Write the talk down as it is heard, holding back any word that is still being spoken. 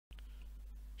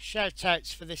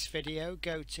Shoutouts for this video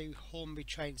go to Hornby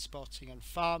Train Spotting and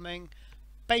Farming,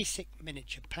 Basic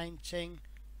Miniature Painting,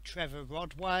 Trevor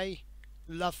Rodway,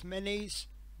 Love Minis,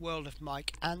 World of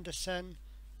Mike Anderson,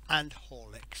 and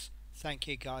Horlicks. Thank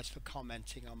you guys for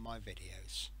commenting on my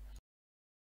videos.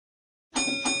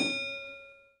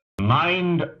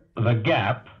 Mind the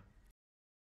gap.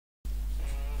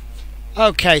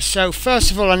 Okay, so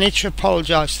first of all I need to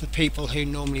apologise to the people who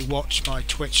normally watch my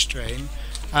Twitch stream.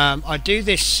 I do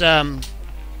this, the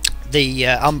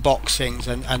unboxings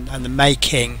and the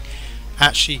making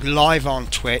actually live on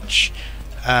Twitch,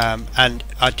 and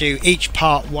I do each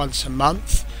part once a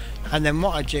month, and then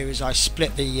what I do is I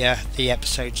split the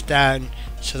episodes down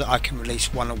so that I can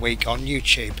release one a week on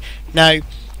YouTube. Now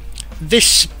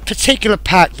this particular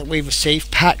pack that we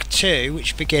received, pack 2,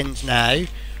 which begins now,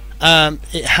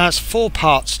 it has 4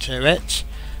 parts to it,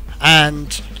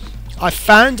 and I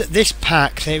found that this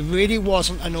pack there really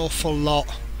wasn't an awful lot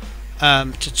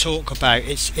to talk about.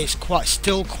 It's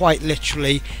still quite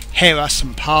literally, here are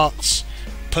some parts,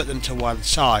 put them to one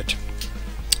side.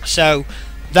 So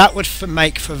that would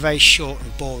make for a very short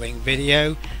and boring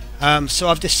video. So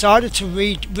I've decided to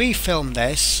refilm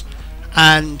this,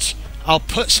 and I'll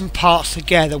put some parts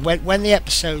together. When the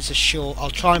episodes are short, I'll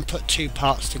try and put 2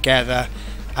 parts together,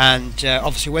 and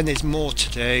obviously when there's more to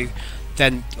do,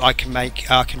 then I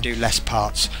can do less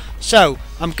parts. So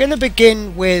I'm going to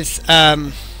begin with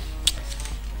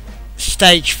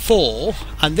stage 4,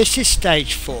 and this is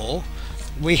stage 4.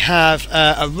 We have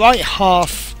a right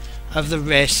half of the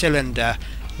rear cylinder.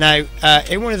 Now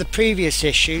in one of the previous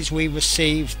issues we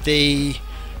received the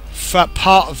front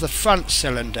part of the front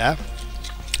cylinder.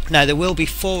 Now there will be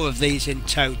 4 of these in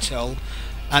total,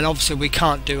 and obviously we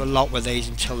can't do a lot with these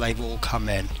until they've all come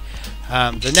in.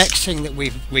 The next thing that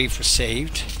we've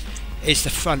received is the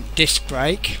front disc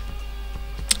brake,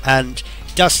 and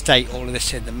it does state all of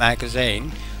this in the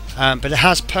magazine, but it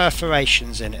has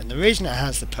perforations in it, and the reason it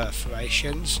has the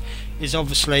perforations is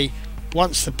obviously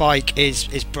once the bike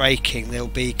is braking there'll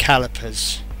be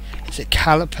calipers. Is it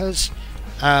calipers?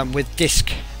 With a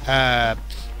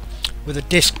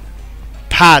disc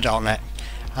pad on it,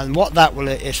 and what that will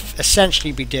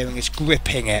essentially be doing is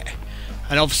gripping it.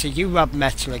 And obviously you rub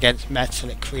metal against metal,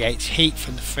 it creates heat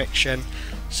from the friction,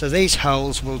 so these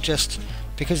holes will just,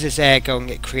 because there's air going,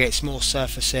 it creates more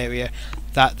surface area,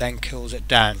 that then cools it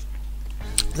down.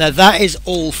 Now that is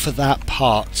all for that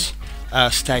part,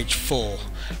 stage 4.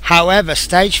 However,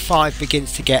 stage 5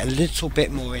 begins to get a little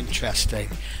bit more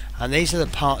interesting, and these are the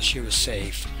parts you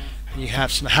receive. And you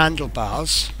have some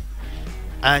handlebars,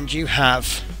 and you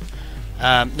have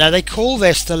now they call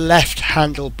this the left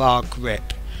handlebar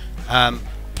grip.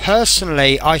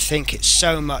 Personally I think it's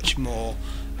so much more.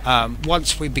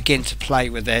 Once we begin to play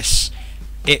with this,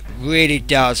 it really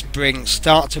does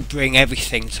start to bring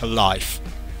everything to life.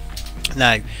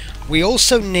 Now we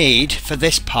also need for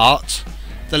this part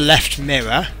the left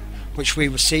mirror, which we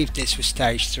received this with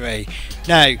stage 3.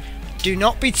 Now do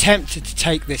not be tempted to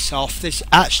take this off. This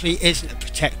actually isn't a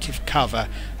protective cover.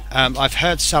 I've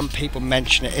heard some people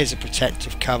mention it is a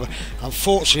protective cover.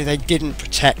 Unfortunately they didn't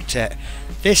protect it.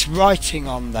 This writing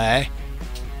on there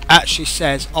actually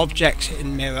says objects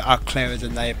in mirror are clearer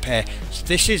than they appear. So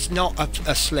this is not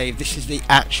a sleeve, this is the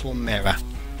actual mirror.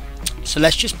 So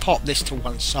let's just pop this to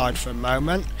one side for a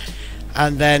moment,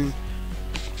 and then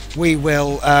we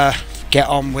will get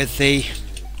on with the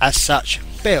as such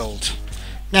build.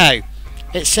 Now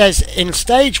it says in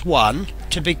stage 1,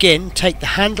 to begin, take the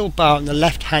handlebar and the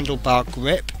left handlebar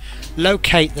grip,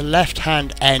 locate the left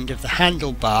hand end of the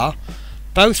handlebar.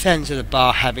 Both ends of the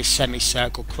bar have a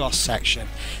semicircle cross section.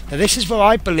 Now this is where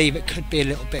I believe it could be a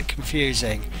little bit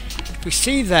confusing. If we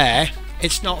see there,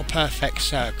 it's not a perfect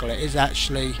circle, it is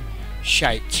actually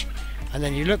shaped. And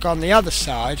then you look on the other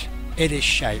side, it is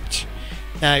shaped.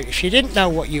 Now if you didn't know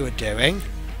what you were doing,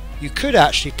 you could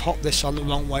actually pop this on the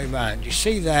wrong way round. You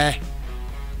see there,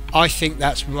 I think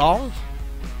that's wrong,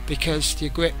 because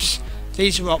your grips,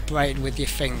 these are operated with your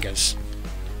fingers.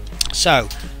 So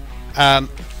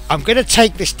I'm going to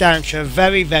take this down to a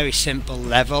very simple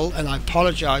level, and I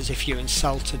apologise if you're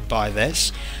insulted by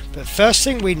this, but first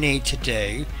thing we need to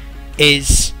do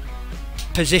is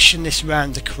position this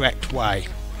round the correct way,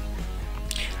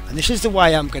 and this is the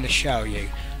way I'm going to show you.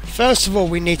 First of all,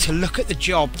 we need to look at the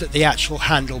job that the actual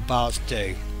handlebars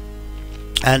do,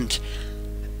 and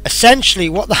essentially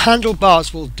what the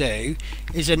handlebars will do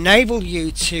is enable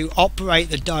you to operate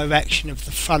the direction of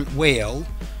the front wheel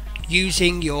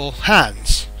using your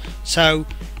hands. So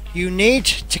you need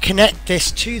to connect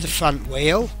this to the front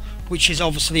wheel, which is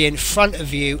obviously in front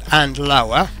of you and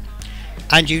lower,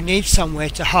 and you need somewhere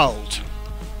to hold.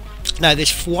 Now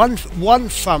there's one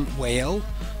front wheel,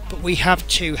 but we have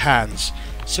two hands,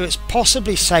 so it's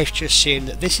possibly safe to assume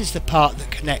that this is the part that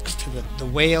connects to the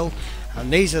wheel,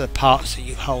 and these are the parts that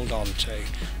you hold on to.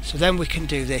 So then we can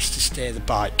do this to steer the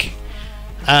bike.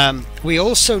 We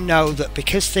also know that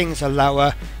because things are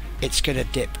lower, it's going to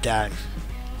dip down.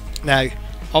 Now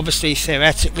obviously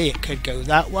theoretically it could go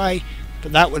that way,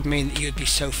 but that would mean that you'd be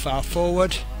so far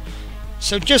forward.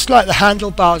 So just like the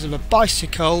handlebars of a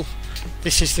bicycle,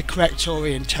 this is the correct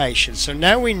orientation. So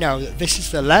now we know that this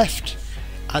is the left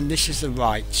and this is the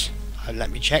right. And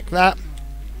let me check that.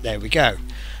 There we go.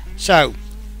 So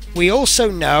we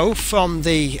also know from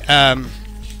the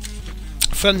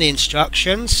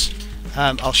instructions,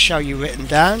 I'll show you written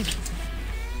down,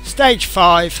 stage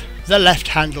 5, the left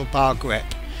handlebar grip.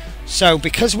 So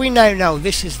because we now know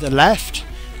this is the left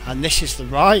and this is the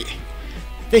right,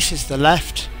 this is the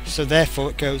left, so therefore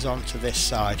it goes on to this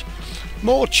side.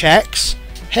 More checks.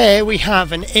 Here we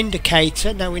have an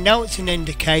indicator. Now we know it's an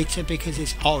indicator because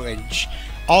it's orange.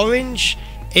 Orange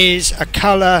is a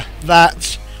colour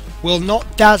that will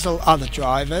not dazzle other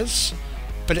drivers,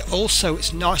 but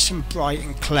it's nice and bright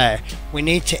and clear. We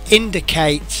need to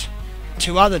indicate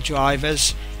to other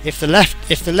drivers. If the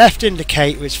left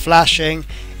indicator is flashing,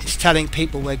 it's telling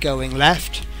people we're going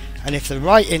left, and if the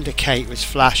right indicator is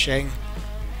flashing,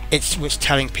 it was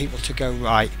telling people to go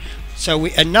right. So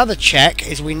another check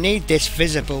is we need this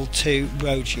visible to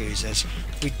road users.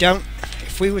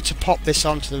 If we were to pop this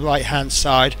onto the right hand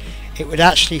side, it would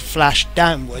actually flash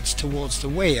downwards towards the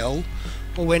wheel.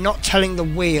 Well, we're not telling the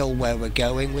wheel where we're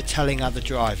going, we're telling other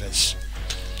drivers.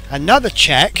 Another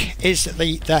check is that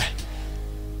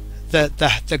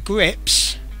the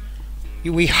grips,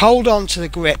 we hold on to the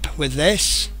grip with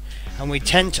this, and we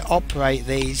tend to operate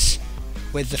these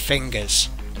with the fingers.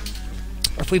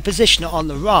 If we position it on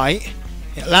the right,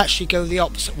 it'll actually go the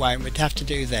opposite way and we'd have to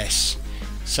do this.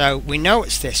 So we know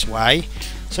it's this way.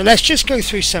 So let's just go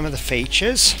through some of the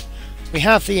features. We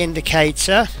have the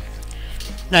indicator.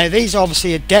 Now these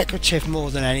obviously are decorative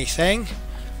more than anything,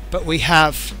 but we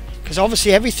have, because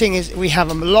obviously everything is, we have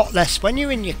them a lot less. When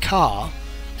you're in your car,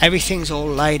 everything's all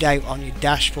laid out on your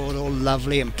dashboard, all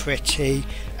lovely and pretty,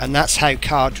 and that's how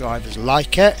car drivers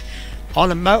like it. On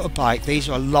a motorbike, these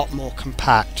are a lot more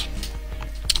compact.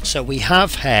 So we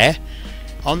have here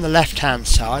on the left hand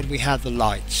side, we have the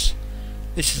lights.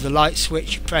 This is the light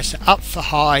switch. You press it up for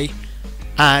high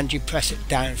and you press it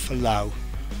down for low.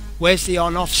 Where's the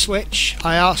on off switch?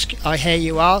 I hear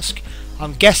you ask.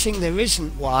 I'm guessing there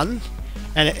isn't one,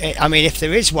 and I mean if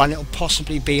there is one, it'll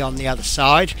possibly be on the other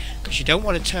side, because you don't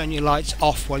want to turn your lights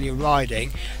off while you're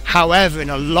riding. However,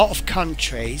 in a lot of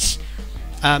countries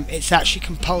it's actually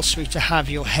compulsory to have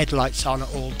your headlights on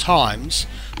at all times,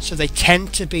 so they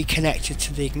tend to be connected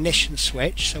to the ignition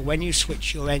switch. So when you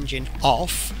switch your engine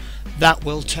off, that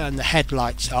will turn the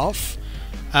headlights off.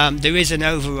 There is an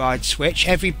override switch.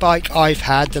 Every bike I've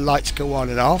had, the lights go on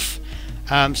and off,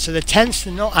 so there tends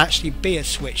to not actually be a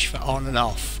switch for on and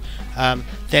off.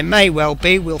 There may well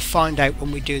be, we'll find out when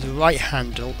we do the right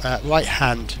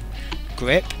hand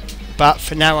grip, but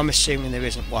for now I'm assuming there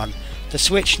isn't one. The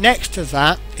switch next to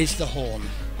that is the horn,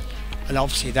 and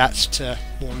obviously that's to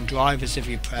warn drivers of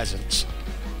your presence.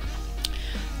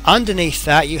 Underneath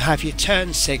that you have your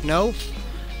turn signal,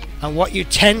 and what you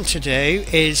tend to do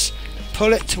is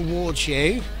pull it towards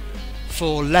you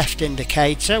for left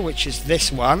indicator, which is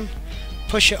this one,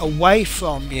 push it away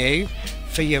from you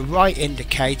for your right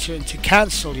indicator, and to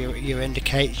cancel your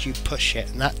indicators you push it,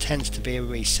 and that tends to be a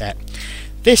reset.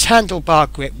 This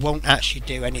handlebar grip won't actually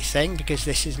do anything because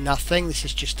this is nothing, this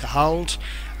is just to hold,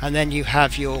 and then you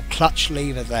have your clutch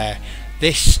lever there.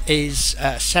 This is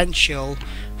essential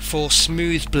for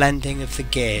smooth blending of the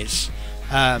gears.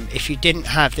 If you didn't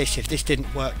have this, if this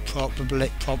didn't work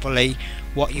properly,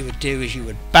 what you would do is you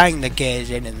would bang the gears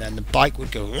in and then the bike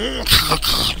would go,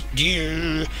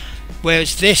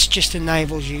 whereas this just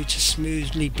enables you to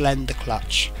smoothly blend the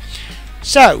clutch.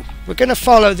 So we're going to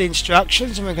follow the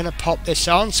instructions and we're going to pop this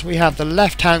on. So we have the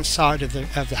left hand side of the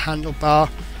handlebar,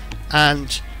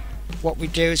 and what we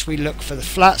do is we look for the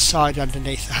flat side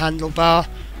underneath the handlebar,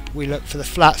 we look for the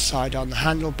flat side on the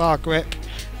handlebar grip,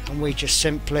 and we just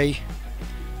simply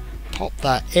pop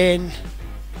that in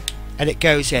and it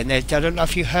goes in. I don't know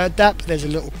if you heard that, but there's a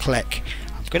little click.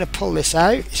 I'm going to pull this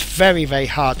out. It's very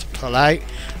hard to pull out.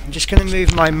 I'm just going to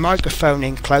move my microphone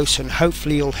in closer and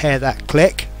hopefully you'll hear that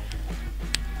click.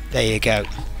 There you go,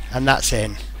 and that's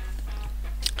in.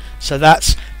 So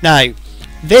that's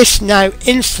this now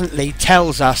instantly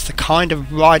tells us the kind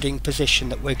of riding position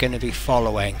that we're going to be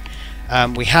following.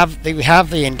 We have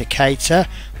the indicator,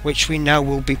 which we know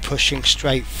will be pushing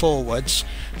straight forwards.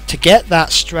 To get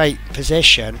that straight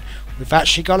position, we've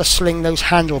actually got to sling those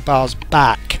handlebars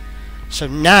back. So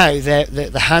now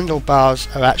the handlebars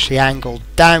are actually angled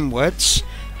downwards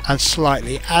and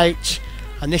slightly out,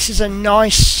 and this is a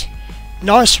nice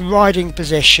riding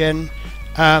position.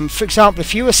 For example,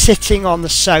 if you were sitting on the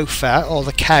sofa or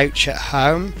the couch at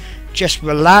home, just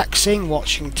relaxing,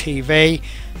 watching TV,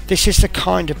 this is the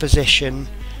kind of position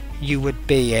you would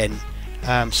be in.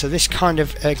 So this kind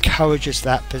of encourages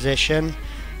that position,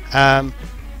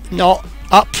 not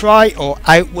upright or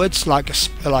outwards like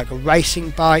a racing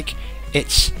bike.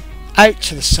 It's out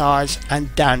to the sides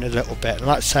and down a little bit. And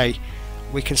like I say,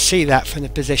 we can see that from the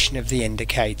position of the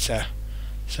indicator.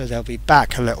 So they'll be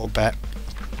back a little bit,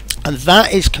 and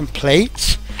that is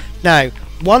complete. Now,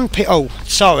 oh,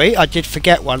 sorry, I did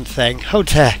forget one thing. Oh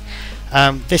dear.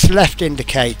 This left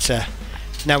indicator.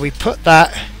 Now we put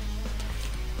that,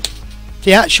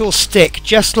 the actual stick,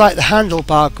 just like the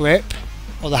handlebar grip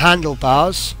or the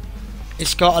handlebars,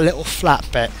 it's got a little flat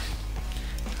bit,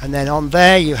 and then on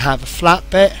there you have a flat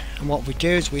bit, and what we do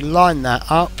is we line that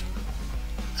up,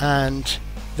 and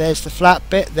there's the flat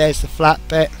bit, there's the flat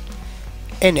bit,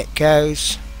 in it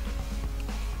goes.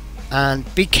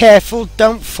 And be careful,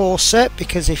 don't force it,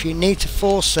 because if you need to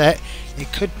force it,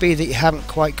 it could be that you haven't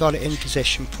quite got it in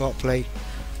position properly.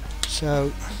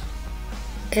 So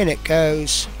in it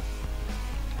goes,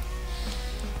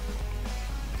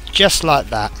 just like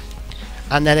that.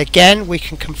 And then again we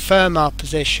can confirm our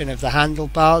position of the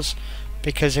handlebars,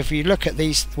 because if you look at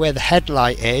these where the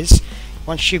headlight is,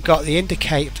 once you've got the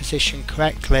indicator position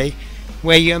correctly,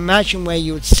 where you imagine where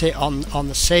you would sit on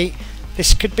the seat,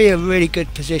 this could be a really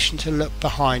good position to look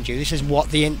behind you. This is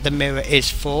what the mirror is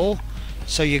for.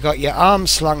 So you've got your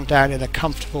arms slung down in a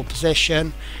comfortable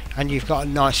position, and you've got a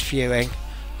nice viewing.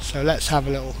 So let's have a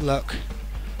little look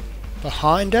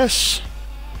behind us.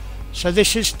 So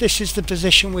this is the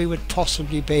position we would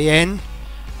possibly be in.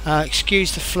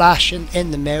 Excuse the flash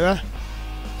in the mirror,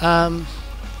 but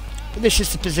this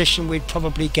is the position we'd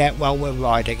probably get while we're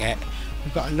riding it.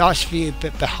 We've got a nice view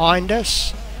behind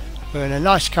us. We're in a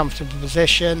nice comfortable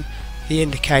position. The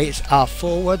indicators are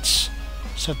forwards,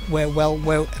 so we're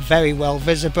very well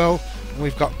visible, and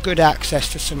we've got good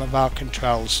access to some of our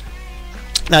controls.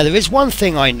 Now there is one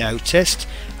thing I noticed,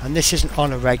 and this isn't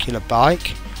on a regular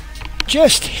bike.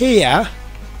 Just here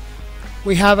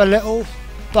we have a little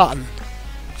button.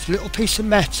 It's a little piece of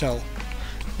metal.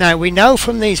 Now we know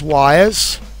from these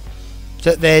wires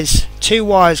that there's 2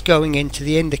 wires going into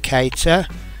the indicator,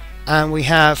 and we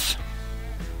have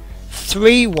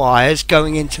 3 wires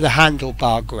going into the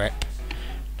handlebar grip.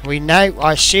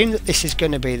 I assume that this is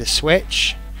going to be the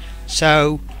switch,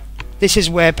 so this is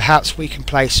where perhaps we can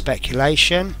play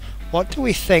speculation. What do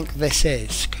we think this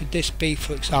is? Could this be,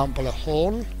 for example, a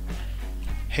horn?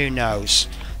 Who knows?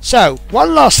 So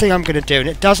one last thing I'm going to do, and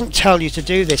it doesn't tell you to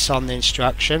do this on the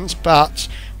instructions, but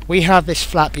we have this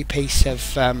flappy piece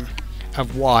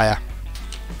of wire.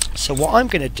 So what I'm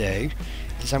going to do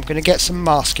is I'm going to get some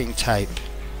masking tape.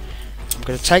 I'm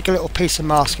going to take a little piece of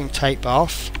masking tape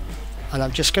off, and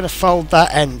I'm just going to fold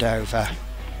that end over,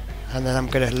 and then I'm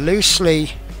going to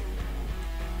loosely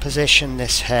position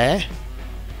this here,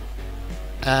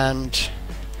 and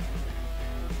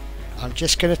I'm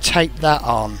just going to tape that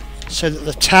on so that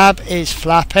the tab is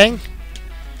flapping,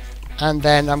 and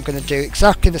then I'm going to do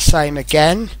exactly the same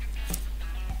again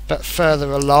but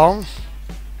further along.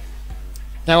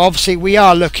 Now obviously we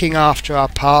are looking after our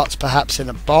parts perhaps in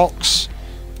a box,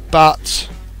 but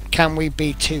can we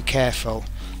be too careful?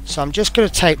 So I'm just going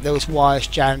to tape those wires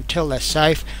down until they're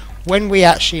safe. When we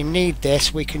actually need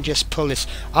this, we can just pull this.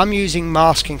 I'm using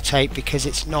masking tape because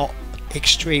it's not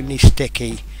extremely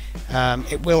sticky.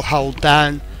 It will hold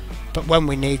down, but when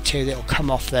we need to, it'll come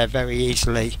off there very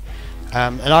easily.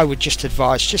 And I would just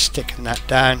advise just sticking that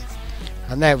down.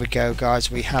 And there we go, guys,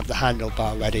 we have the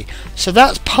handlebar ready. So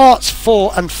that's parts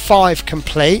 4 and 5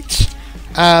 complete.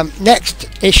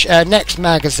 Next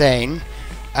magazine,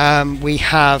 we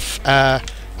have a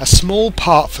small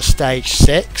part for stage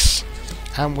 6,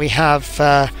 and we have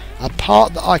a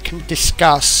part that I can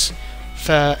discuss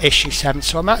for issue 7.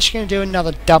 So I'm actually going to do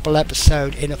another double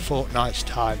episode in a fortnight's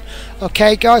time.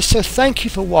 Okay guys, so thank you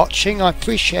for watching. I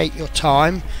appreciate your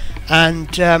time,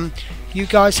 and you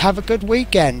guys have a good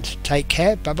weekend. Take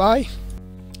care. Bye bye.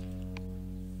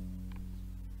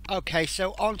 Okay,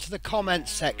 so on to the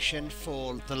comments section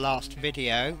for the last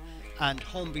video. And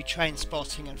Hornby Train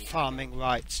Spotting and Farming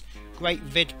writes, great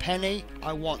vid Penny,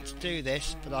 I want to do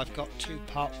this, but I've got 2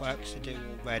 part works to do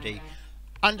already.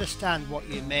 Understand what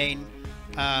you mean.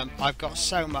 I've got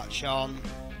so much on,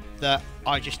 that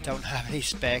I just don't have any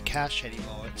spare cash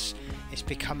anymore. It's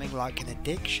becoming like an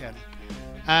addiction.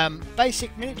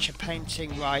 Basic miniature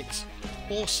painting, right?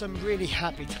 Awesome, really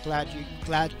happy to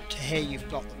glad to hear you've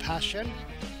got the passion.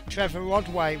 Trevor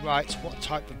Rodway writes, what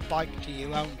type of bike do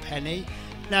you own, Penny?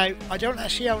 Now, I don't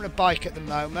actually own a bike at the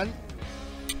moment.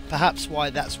 Perhaps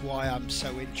that's why I'm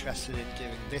so interested in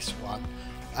doing this one.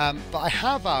 But I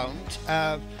have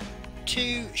owned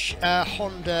two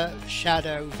Honda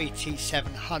Shadow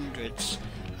VT700s,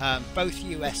 both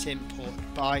US import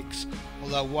bikes,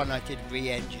 although one I did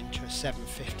re-engine to a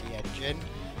 750 engine.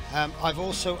 I've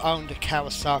also owned a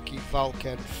Kawasaki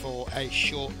Vulcan for a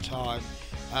short time.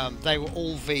 They were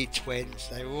all V-twins.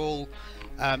 They were all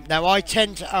now I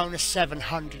tend to own a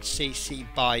 700cc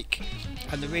bike,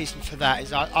 and the reason for that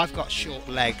is I've got short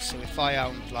legs, so if I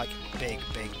owned like a big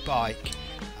bike,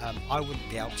 I wouldn't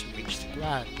be able to reach the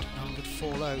ground. I would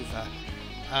fall over.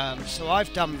 So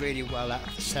I've done really well out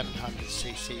of the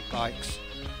 700cc bikes.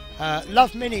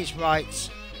 Love Minis writes,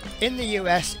 in the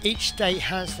US, each state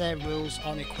has their rules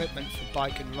on equipment for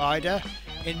bike and rider.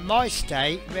 In my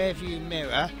state, rear view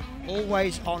mirror,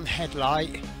 always on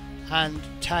headlight and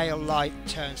tail light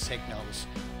turn signals.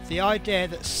 The idea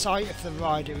that sight of the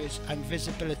rider and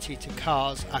visibility to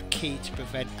cars are key to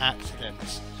prevent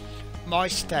accidents. My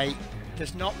state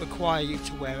does not require you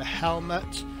to wear a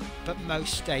helmet, but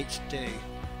most states do.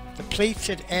 The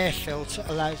pleated air filter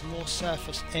allows more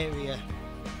surface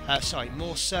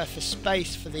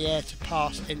space for the air to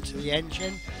pass into the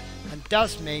engine, and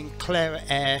does mean clearer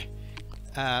air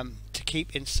to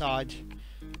keep inside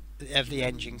of the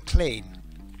engine clean.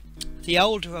 The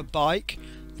older a bike,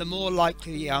 the more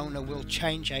likely the owner will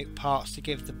change out parts to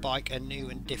give the bike a new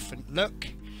and different look.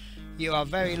 You are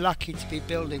very lucky to be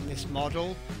building this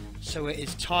model, so it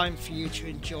is time for you to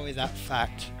enjoy that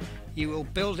fact. You will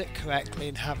build it correctly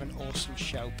and have an awesome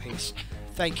showpiece.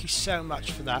 Thank you so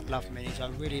much for that, Love Minis. I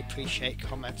really appreciate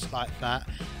comments like that.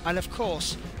 And of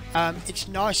course, it's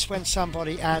nice when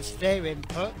somebody adds their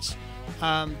input,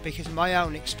 because my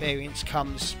own experience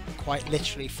comes quite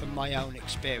literally from my own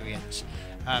experience.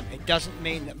 It doesn't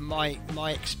mean that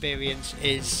my experience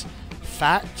is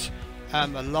fact. A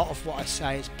lot of what I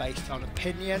say is based on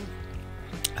opinion,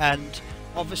 and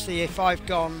obviously if I've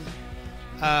gone,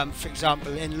 for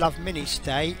example in Love Mini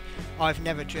State, I've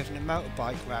never driven a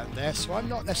motorbike around there, so I'm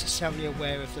not necessarily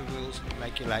aware of the rules and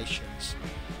regulations.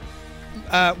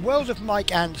 World of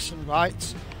Mike Anderson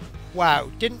writes,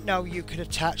 wow, didn't know you could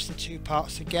attach the two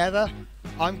parts together.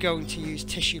 I'm going to use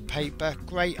tissue paper.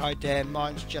 Great idea.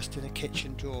 Mine's just in a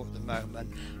kitchen drawer at the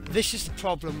moment. This is the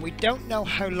problem. We don't know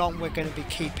how long we're going to be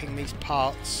keeping these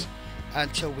parts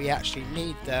until we actually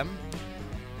need them.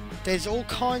 There's all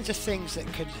kinds of things that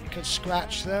could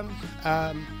scratch them,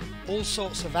 all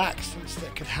sorts of accidents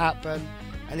that could happen,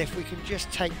 and if we can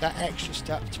just take that extra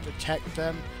step to protect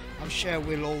them, I'm sure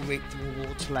we'll all reap the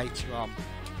rewards later on.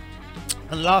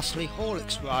 And lastly,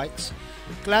 Horlicks writes,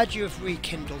 glad you have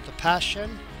rekindled the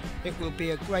passion. It will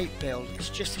be a great build. It's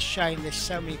just a shame there's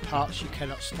so many parts you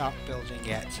cannot start building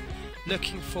yet.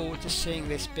 Looking forward to seeing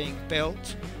this being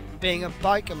built. Being a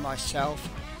biker myself,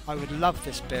 I would love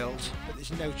this build, but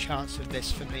there's no chance of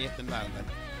this for me at the moment.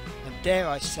 And dare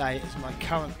I say, as my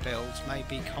current builds may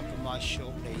be compromised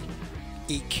shortly.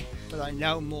 Eek, but I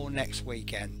know more next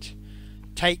weekend.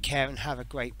 Take care and have a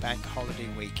great bank holiday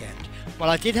weekend. Well,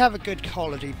 I did have a good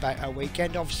holiday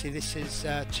weekend. Obviously this is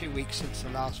 2 weeks since the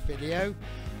last video.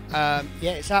 Yeah,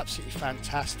 it's absolutely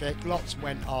fantastic. Lots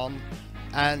went on,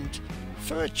 and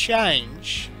for a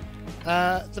change,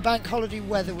 the bank holiday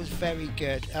weather was very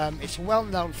good. It's a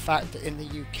well-known fact that in the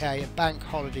UK a bank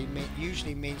holiday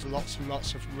usually means lots and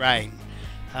lots of rain.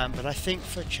 But I think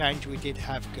for a change we did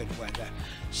have good weather.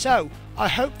 So I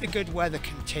hope the good weather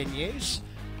continues.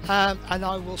 And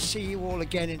I will see you all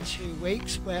again in 2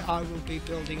 weeks, where I will be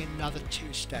building another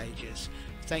 2 stages.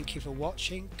 Thank you for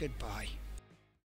watching. Goodbye.